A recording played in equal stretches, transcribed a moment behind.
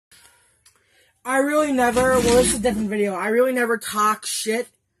I really never, well, this is a different video. I really never talk shit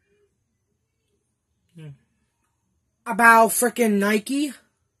about frickin' Nike,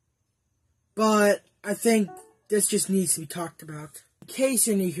 but I think this just needs to be talked about. In case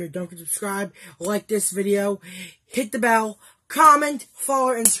you're new here, don't forget to subscribe, like this video, hit the bell, comment, follow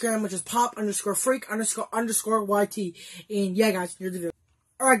our Instagram, which is pop_freak__YT. And yeah, guys, here's the video.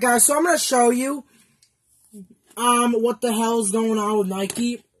 Alright, guys, so I'm going to show you what the hell is going on with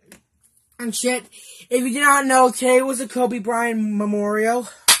Nike and shit. If you did not know, today was a Kobe Bryant memorial.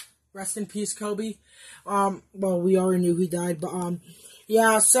 Rest in peace, Kobe. Well, we already knew he died, but,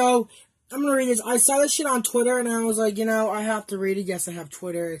 yeah, so, I'm gonna read this. I saw this shit on Twitter, and I was like, you know, I have to read it. Yes, I have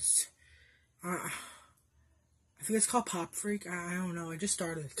Twitter. It's, I think it's called Pop Freak. I don't know. I just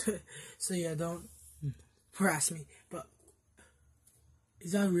started. So, yeah, don't harass me. But,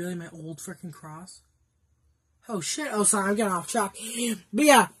 is that really my old freaking cross? Oh, shit. Oh, sorry. I'm getting off track. But,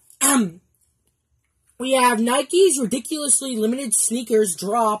 yeah, we have Nike's ridiculously limited sneakers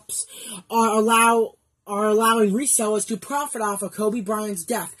drops are allowing resellers to profit off of Kobe Bryant's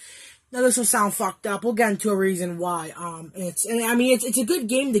death. Now, this will sound fucked up. We'll get into a reason why. It's a good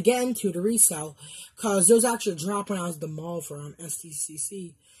game to get into to resell, cause those actually drop when I was at the mall for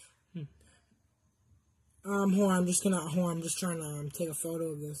STCC. Hold on, I'm just trying to take a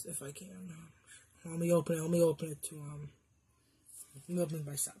photo of this if I can. Let me open it. Let me open it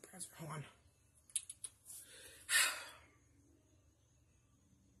by stop browser. Hold on.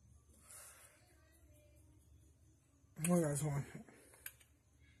 Hold on.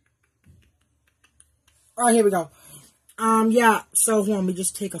 Alright, here we go. Yeah, so hold on, let me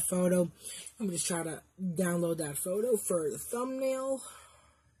just take a photo. Let me just try to download that photo for the thumbnail.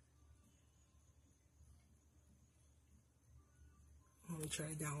 Let me try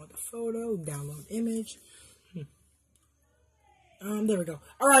to download the photo, download image. There we go.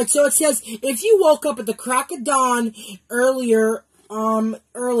 Alright, so it says, if you woke up at the crack of dawn earlier,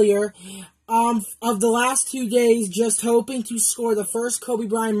 of the last 2 days, just hoping to score the first Kobe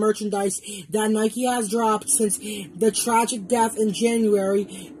Bryant merchandise that Nike has dropped since the tragic death in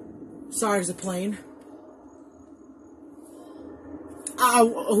January. Sorry, there's a plane.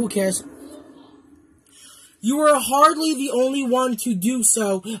 Who cares? You were hardly the only one to do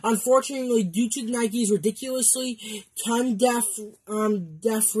so. Unfortunately, due to Nike's ridiculously tone-deaf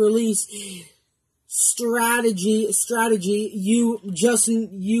release strategy, you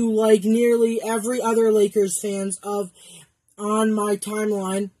like nearly every other Lakers fans on my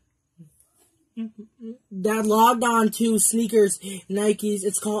timeline that logged on to sneakers, Nike's,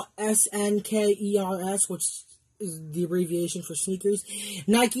 it's called SNKERS, which is the abbreviation for sneakers,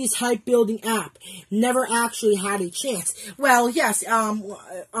 Nike's hype building app, never actually had a chance. Well, yes,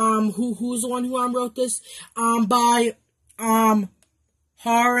 who's the one who wrote this? By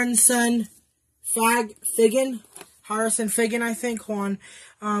Harrison Figgin, I think. Hold on.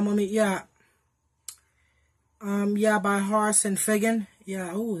 By Harrison Figgin.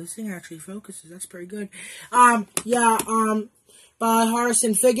 Yeah, oh, this thing actually focuses. That's pretty good. By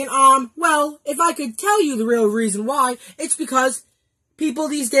Harrison Figgin. Well, if I could tell you the real reason why, it's because people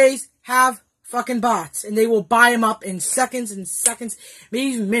these days have fucking bots, and they will buy them up in seconds,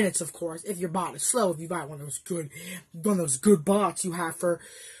 maybe even minutes, of course, if your bot is slow, if you buy one of those good bots you have for,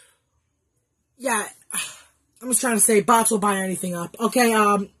 yeah, I'm just trying to say, bots will buy anything up. Okay,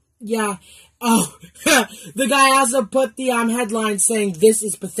 yeah. Oh, the guy has to put the headline saying, "This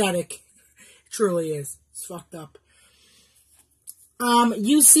is pathetic." It truly is. It's fucked up.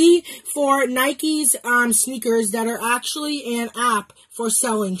 You see, for Nike's sneakers that are actually an app for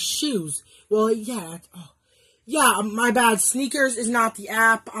selling shoes. Well, yeah. Yeah, my bad. Sneakers is not the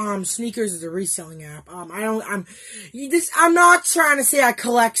app. Sneakers is a reselling app. I'm not trying to say I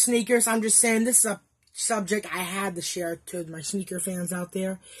collect sneakers. I'm just saying this is a subject I had to share to my sneaker fans out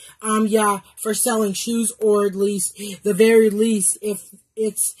there. Yeah, for selling shoes, or at least, the very least, if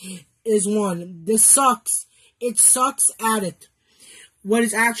is one. This sucks. It sucks at it. What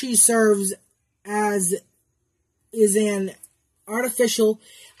it actually serves as is an artificial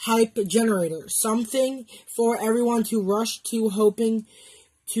hype generator. Something for everyone to rush to hoping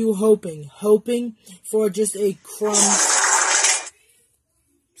for just a crumb.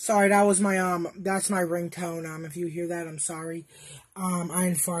 Sorry, that was my, that's my ringtone. If you hear that, I'm sorry. I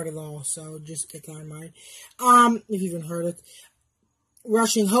didn't fart at all, so just take that in mind. If you even heard it.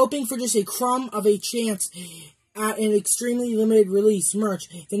 Rushing, hoping for just a crumb of a chance at an extremely limited release merch.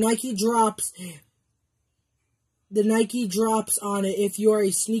 The Nike drops on it. If you're a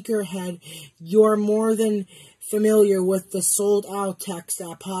sneakerhead, you're more than familiar with the sold out text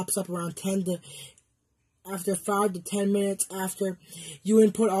that pops up around 10 to after 5 to 10 minutes after you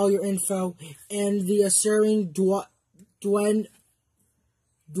input all your info, and the assuring dwelge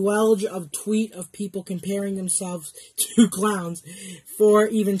of tweet of people comparing themselves to clowns for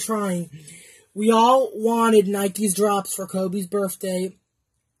even trying. We all wanted Nike's drops for Kobe's birthday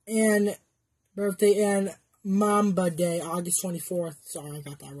and Mamba Day, August 24th. Sorry, I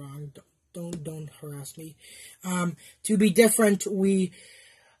got that wrong. Don't harass me. To be different, we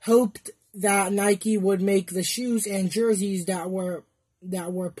hoped that Nike would make the shoes and jerseys that were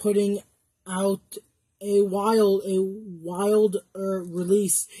putting out a wilder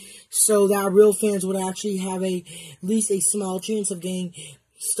release, so that real fans would actually have at least a small chance of getting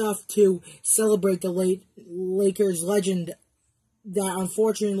stuff to celebrate the late Lakers legend. That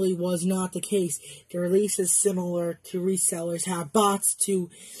unfortunately was not the case. The release is similar to resellers have bots to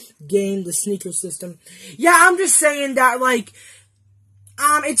game the sneaker system. Yeah, I'm just saying that, like,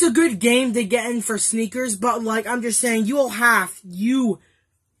 it's a good game to get in for sneakers, but, like, I'm just saying you will have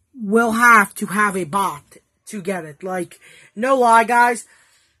to have a bot to get it. Like, no lie, guys.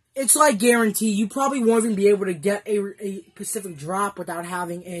 It's like guaranteed. You probably won't even be able to get a specific drop without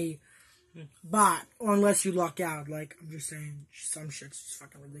having a bot, or unless you luck out. Like, I'm just saying, some shit's just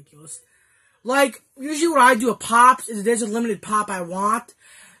fucking ridiculous. Like, usually what I do with pops is if there's a limited pop I want,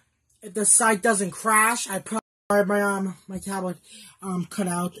 if the site doesn't crash, I probably my tablet cut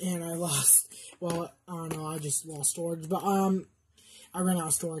out and I lost. Well, I don't know, I just lost storage, but I ran out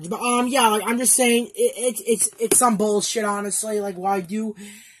of storage. But yeah, like, I'm just saying it's some bullshit, honestly. Like, what I do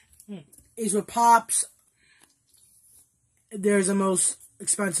is with pops, there's a most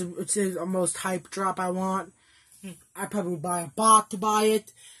expensive, it's a most hype drop I want. I probably would buy a bot to buy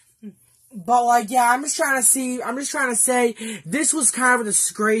it. But, like, yeah, I'm just trying to say, this was kind of a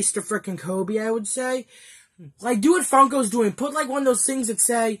disgrace to frickin' Kobe, I would say. Like, do what Funko's doing. Put, like, one of those things that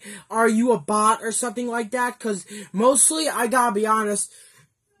say, are you a bot, or something like that. Because, mostly, I gotta be honest,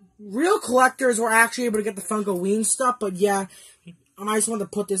 real collectors were actually able to get the Funko Ween stuff. But, yeah, I just wanted to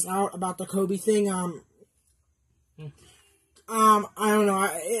put this out about the Kobe thing. I don't know.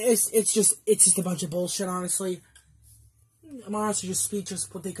 It's just a bunch of bullshit, honestly. I'm honestly just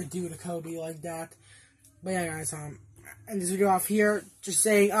speechless what they could do to Kobe like that. But yeah, guys, end this video off here. Just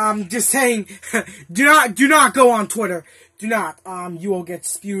saying, do not go on Twitter. Do not. You will get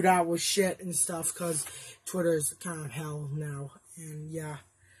spewed out with shit and stuff, because Twitter's kind of hell now. And yeah.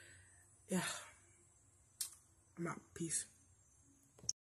 I'm out. Peace.